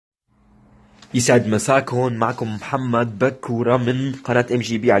يسعد مساكم. معكم محمد بكورة من قناة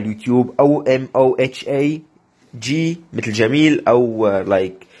MGB على اليوتيوب، أو MOHA مثل جميل، أو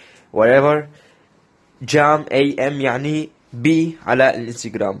whatever جام AM يعني بي على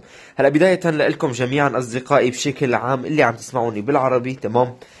الانستغرام. هلا بداية لكم جميعا أصدقائي بشكل عام اللي عم تسمعوني بالعربي،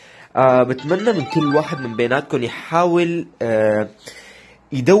 تمام؟ بتمنى من كل واحد من بيناتكم يحاول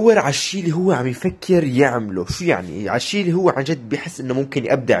يدور على الشيء اللي هو عم يفكر يعمله. شو يعني؟ على الشيء اللي هو عن جد بيحس انه ممكن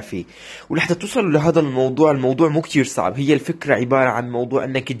يبدع فيه. ولحتى توصلوا لهذا الموضوع مو كتير صعب. هي الفكرة عبارة عن موضوع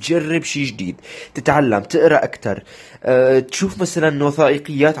انك تجرب شيء جديد، تتعلم، تقرأ اكتر، تشوف مثلا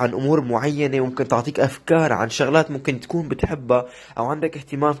وثائقيات عن امور معينة ممكن تعطيك افكار عن شغلات ممكن تكون بتحبها او عندك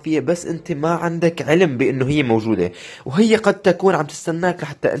اهتمام فيها، بس انت ما عندك علم بانه هي موجودة، وهي قد تكون عم تستناك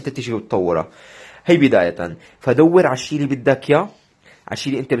لحتى انت تيجي وتطورها. هي بداية. فدور على الشيء اللي بدك اياه، على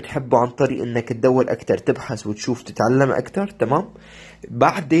الشيء اللي انت بتحبه، عن طريق انك تدور اكتر، تبحث وتشوف، تتعلم اكتر، تمام؟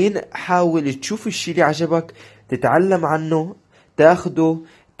 بعدين حاول تشوف الشيء اللي عجبك، تتعلم عنه، تاخده،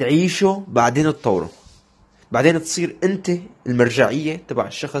 تعيشه، بعدين تطوره، بعدين تصير انت المرجعية تبع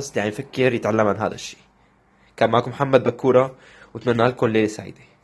الشخص اللي عم يفكر يتعلم عن هذا الشيء. كان معكم محمد بكورة، واتمنى لكم ليلة سعيدة.